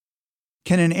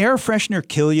Can an air freshener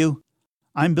kill you?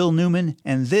 I'm Bill Newman,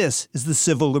 and this is the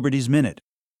Civil Liberties Minute.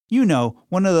 You know,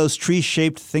 one of those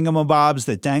tree-shaped thingamabobs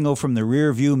that dangle from the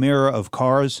rear-view mirror of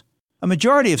cars. A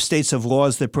majority of states have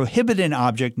laws that prohibit an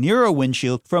object near a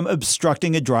windshield from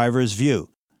obstructing a driver's view.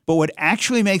 But what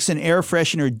actually makes an air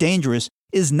freshener dangerous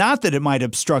is not that it might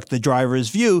obstruct the driver's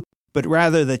view, but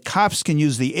rather that cops can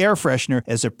use the air freshener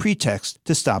as a pretext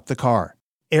to stop the car.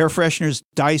 Air fresheners,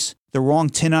 dice, the wrong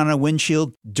tint on a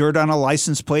windshield, dirt on a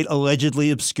license plate allegedly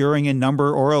obscuring a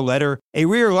number or a letter, a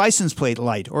rear license plate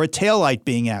light or a tail light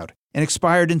being out, an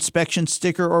expired inspection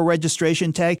sticker or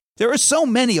registration tag. There are so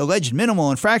many alleged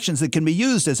minimal infractions that can be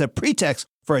used as a pretext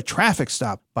for a traffic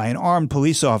stop by an armed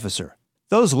police officer.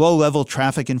 Those low-level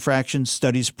traffic infractions,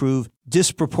 studies prove,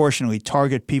 disproportionately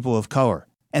target people of color,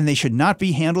 and they should not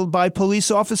be handled by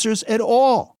police officers at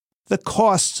all. The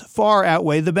costs far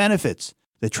outweigh the benefits.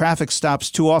 The traffic stops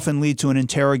too often lead to an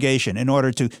interrogation in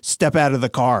order to step out of the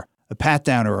car, a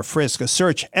pat-down or a frisk, a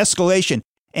search, escalation,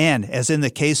 and, as in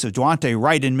the case of Dwante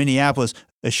Wright in Minneapolis,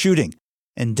 a shooting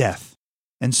and death.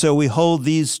 And so we hold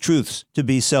these truths to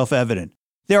be self-evident.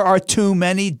 There are too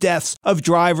many deaths of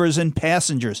drivers and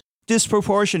passengers,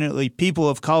 disproportionately people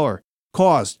of color,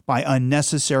 caused by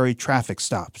unnecessary traffic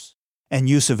stops. And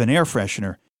use of an air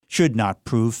freshener should not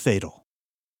prove fatal.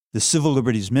 The Civil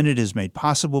Liberties Minute is made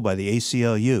possible by the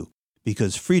ACLU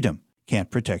because freedom can't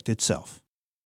protect itself.